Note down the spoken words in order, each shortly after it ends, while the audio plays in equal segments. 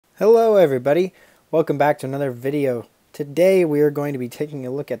Hello everybody, welcome back to another video. Today we are going to be taking a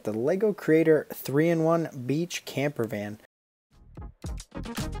look at the LEGO Creator 3-in-1 Beach Camper Van.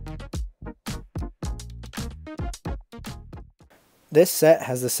 This set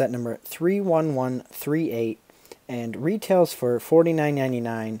has the set number 31138 and retails for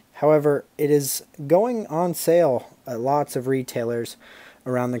 $49.99. However, it is going on sale at lots of retailers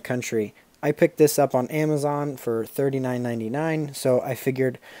around the country. I picked this up on Amazon for $39.99, so I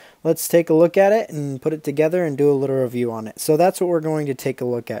figured let's take a look at it and put it together and do a little review on it. So that's what we're going to take a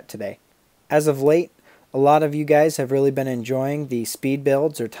look at today. As of late, a lot of you guys have really been enjoying the speed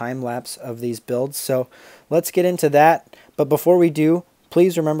builds or time lapse of these builds, so let's get into that. But before we do,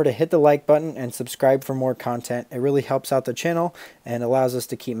 please remember to hit the like button and subscribe for more content. It really helps out the channel and allows us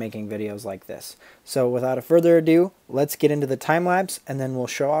to keep making videos like this. So without further ado, let's get into the time lapse and then we'll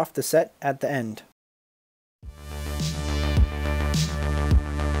show off the set at the end.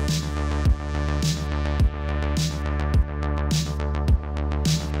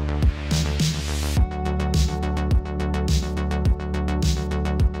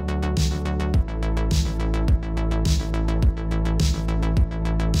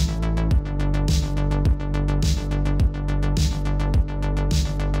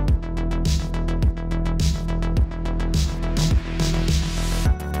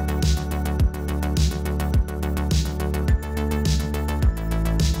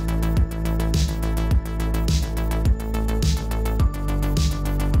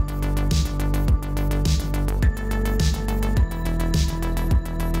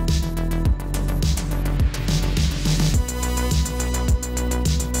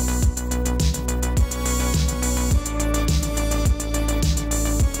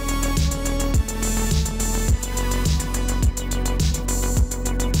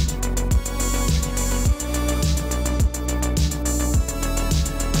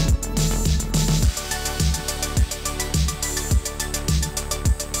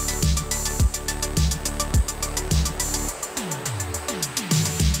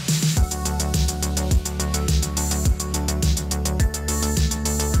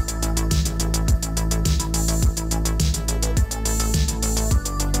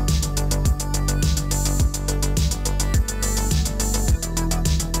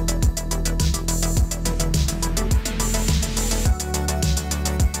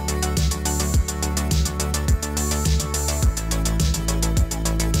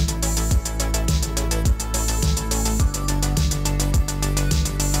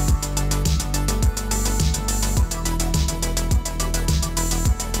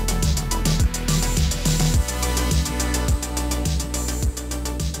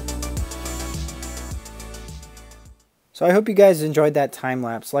 So I hope you guys enjoyed that time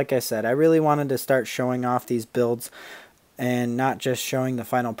lapse. Like I said, I really wanted to start showing off these builds and not just showing the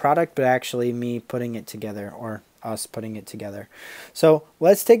final product, but actually me putting it together or us putting it together. So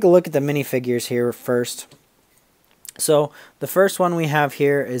let's take a look at the minifigures here first. So the first one we have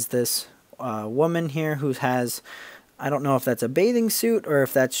here is this woman here who has, I don't know if that's a bathing suit or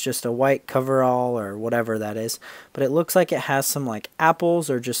if that's just a white coverall or whatever that is, but it looks like it has some like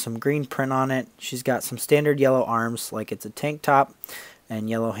apples or just some green print on it. She's got some standard yellow arms like it's a tank top and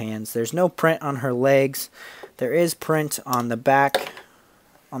yellow hands. There's no print on her legs. There is print on the back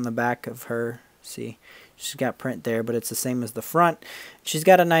of her. See, she's got print there, but it's the same as the front. She's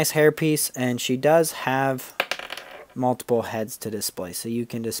got a nice hairpiece and she does have multiple heads to display, so you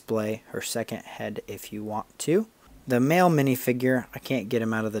can display her second head if you want to. The male minifigure, I can't get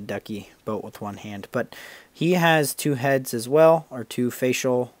him out of the ducky boat with one hand, but he has two heads as well, or two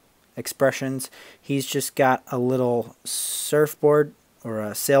facial expressions. He's just got a little surfboard, or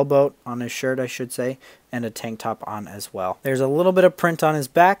a sailboat on his shirt, I should say, and a tank top on as well. There's a little bit of print on his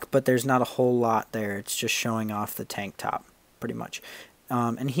back, but there's not a whole lot there. It's just showing off the tank top, pretty much.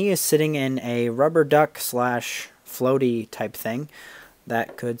 And he is sitting in a rubber duck slash floaty type thing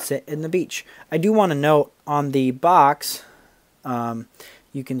that could sit in the beach. I do want to note on the box,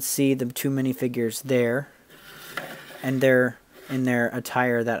 you can see the two minifigures there, and they're in their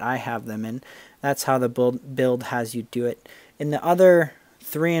attire that I have them in. That's how the build has you do it. In the other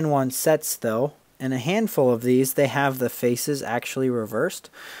 3-in-1 sets though, and a handful of these, they have the faces actually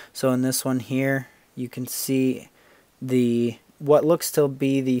reversed. So in this one here, you can see what looks to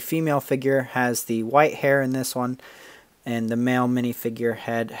be the female figure has the white hair in this one, and the male minifigure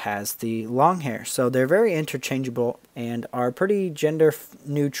head has the long hair. So they're very interchangeable and are pretty gender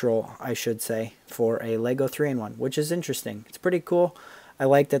neutral, I should say, for a LEGO 3-in-1, which is interesting. It's pretty cool. I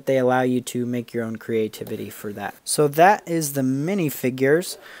like that they allow you to make your own creativity for that. So that is the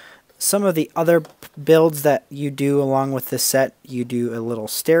minifigures. Some of the other builds that you do along with this set, you do a little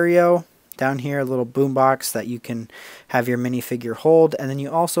stereo down here, a little boombox that you can have your minifigure hold, and then you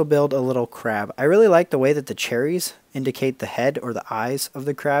also build a little crab. I really like the way that the cherries indicate the head or the eyes of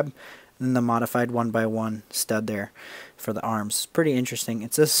the crab, and then the modified 1x1 stud there for the arms. Pretty interesting.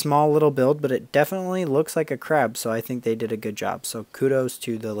 It's a small little build, but it definitely looks like a crab, so I think they did a good job. So kudos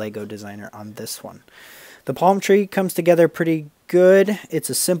to the Lego designer on this one. The palm tree comes together pretty good.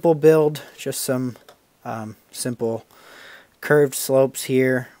 It's a simple build, just some simple curved slopes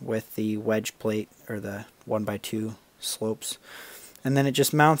here with the wedge plate or the 1x2 slopes, and then it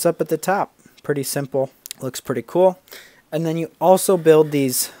just mounts up at the top. Pretty simple, looks pretty cool. And then you also build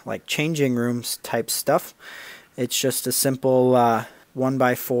these like changing rooms type stuff. It's just a simple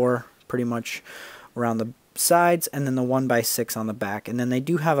 1x4 pretty much around the sides, and then the 1x6 on the back, and then they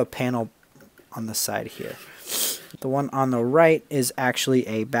do have a panel on the side here. The one on the right is actually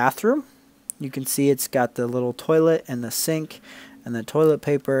a bathroom. You can see it's got the little toilet and the sink and the toilet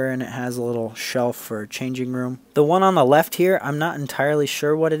paper, and it has a little shelf for a changing room. The one on the left here, I'm not entirely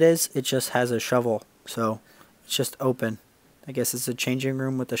sure what it is. It just has a shovel, so it's just open. I guess it's a changing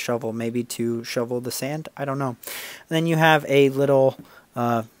room with a shovel, maybe to shovel the sand. I don't know. And then you have a little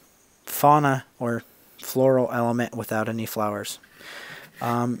fauna or floral element without any flowers.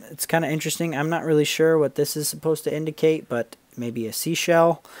 It's kind of interesting. I'm not really sure what this is supposed to indicate, but maybe a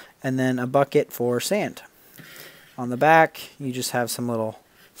seashell, and then a bucket for sand. On the back, you just have some little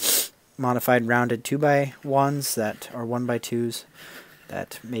modified rounded 2x1s that are 1x2s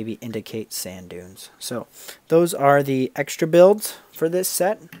that maybe indicate sand dunes. So those are the extra builds for this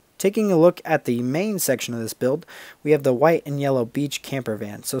set. Taking a look at the main section of this build, we have the white and yellow beach camper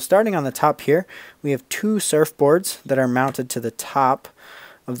van. So starting on the top here, we have 2 surfboards that are mounted to the top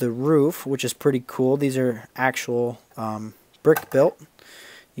of the roof, which is pretty cool. These are actual brick built.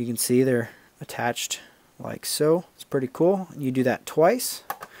 You can see they're attached like so. It's pretty cool. You do that twice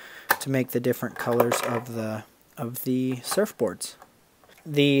to make the different colors of the surfboards.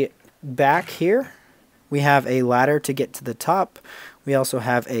 The back here, we have a ladder to get to the top. We also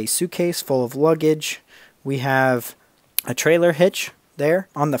have a suitcase full of luggage. We have a trailer hitch there.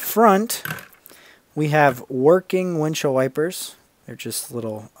 On the front, we have working windshield wipers. They're just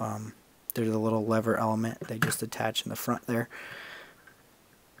little, there's a little lever element. They just attach in the front there.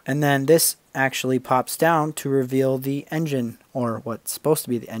 And then this actually pops down to reveal the engine, or what's supposed to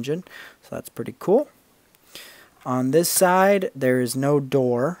be the engine. So that's pretty cool. On this side, there is no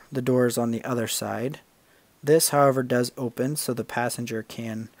door. The door is on the other side. This, however, does open, so the passenger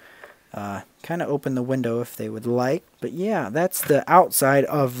can kind of open the window if they would like. But yeah, that's the outside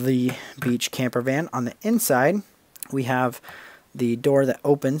of the beach camper van. On the inside, we have the door that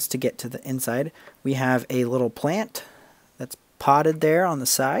opens to get to the inside. We have a little plant that's potted there on the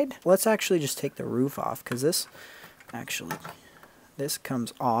side. Let's actually just take the roof off, because this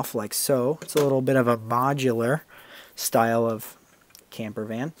comes off like so. It's a little bit of a modular style of camper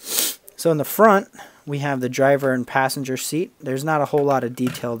van. So in the front, we have the driver and passenger seat. There's not a whole lot of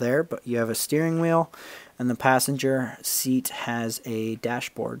detail there, but you have a steering wheel, and the passenger seat has a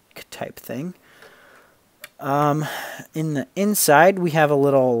dashboard type thing. In the inside, we have a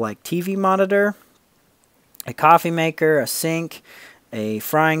little like TV monitor, a coffee maker, a sink, a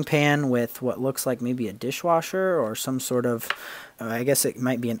frying pan with what looks like maybe a dishwasher or some sort of, I guess it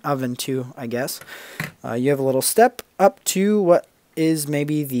might be an oven too, I guess. You have a little step up to what is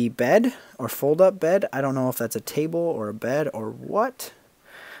maybe the bed or fold-up bed. I don't know if that's a table or a bed or what,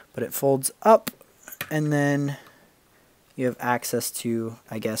 but it folds up, and then you have access to,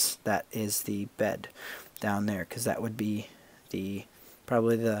 I guess that is the bed down there, because that would be the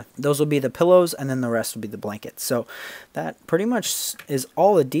those will be the pillows, and then the rest will be the blankets. So that pretty much is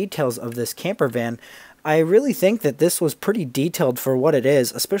all the details of this camper van. I really think that this was pretty detailed for what it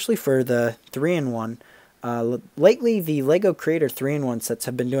is, especially for the 3-in-1. Lately, the LEGO Creator 3-in-1 sets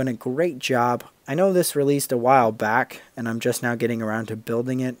have been doing a great job. I know this released a while back, and I'm just now getting around to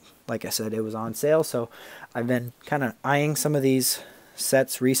building it. Like I said, it was on sale, so I've been kind of eyeing some of these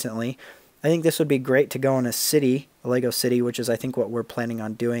sets recently. I think this would be great to go in a city, a LEGO city, which is I think what we're planning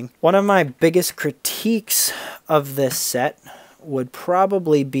on doing. One of my biggest critiques of this set would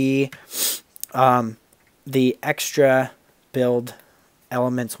probably be the extra build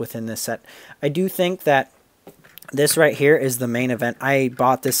elements within this set. I do think that this right here is the main event. I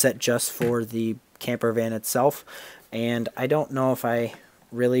bought this set just for the camper van itself, and I don't know if I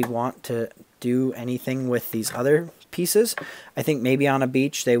really want to do anything with these other pieces. I think maybe on a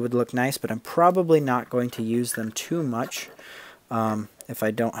beach they would look nice, but I'm probably not going to use them too much. if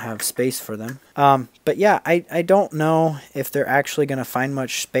I don't have space for them. But yeah, I don't know if they're actually going to find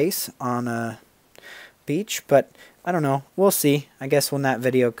much space on a beach, but I don't know. We'll see. I guess when that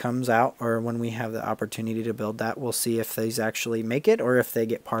video comes out, or when we have the opportunity to build that, we'll see if these actually make it or if they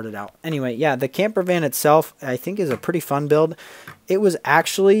get parted out. Anyway, yeah, the camper van itself, I think, is a pretty fun build. It was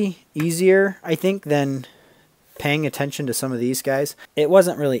actually easier, I think, than paying attention to some of these guys. It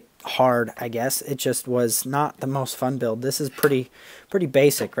wasn't really hard, I guess. It just was not the most fun build. This is pretty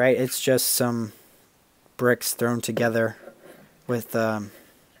basic, right? It's just some bricks thrown together with a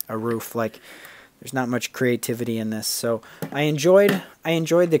roof. Like, there's not much creativity in this. So I enjoyed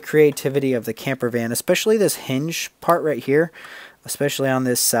the creativity of the camper van, especially this hinge part right here, especially on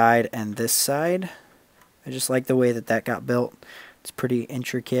this side and this side. I just like the way that that got built. It's pretty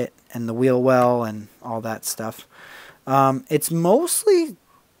intricate, and the wheel well and all that stuff. It's mostly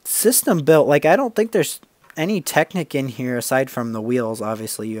system built. Like, I don't think there's any Technic in here aside from the wheels.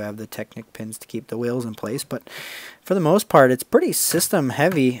 Obviously, you have the Technic pins to keep the wheels in place, but for the most part, it's pretty system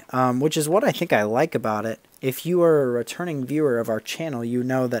heavy, which is what I think I like about it. If you are a returning viewer of our channel, you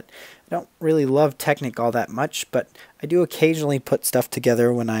know that I don't really love Technic all that much, but I do occasionally put stuff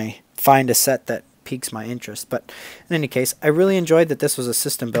together when I find a set that piques my interest. But in any case, I really enjoyed that this was a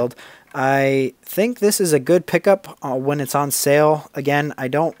system build. I think this is a good pickup when it's on sale. Again, I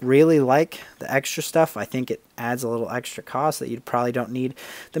don't really like the extra stuff. I think it adds a little extra cost that you probably don't need.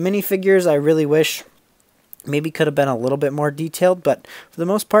 The minifigures, I really wish maybe could have been a little bit more detailed, but for the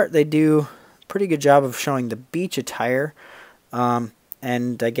most part, they do a pretty good job of showing the beach attire.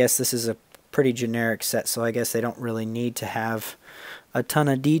 And I guess this is a pretty generic set, so I guess they don't really need to have a ton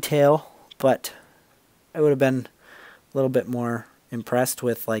of detail, but I would have been a little bit more impressed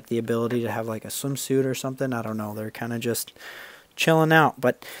with like the ability to have like a swimsuit or something. I don't know. They're kind of just chilling out.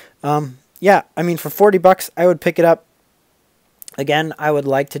 But yeah, I mean, for 40 bucks, I would pick it up. Again, I would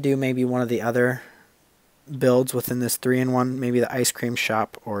like to do maybe one of the other builds within this 3-in-1, maybe the ice cream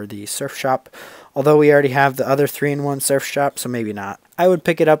shop or the surf shop. Although we already have the other 3-in-1 surf shop, so maybe not. I would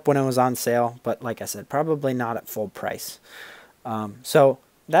pick it up when it was on sale, but like I said, probably not at full price. So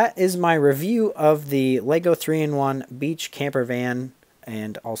that is my review of the Lego 3-in-1 beach camper van,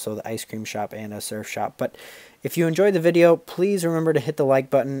 and also the ice cream shop and a surf shop. But if you enjoyed the video, please remember to hit the like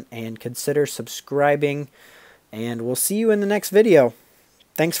button and consider subscribing, and we'll see you in the next video.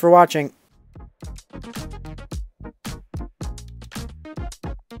 Thanks for watching.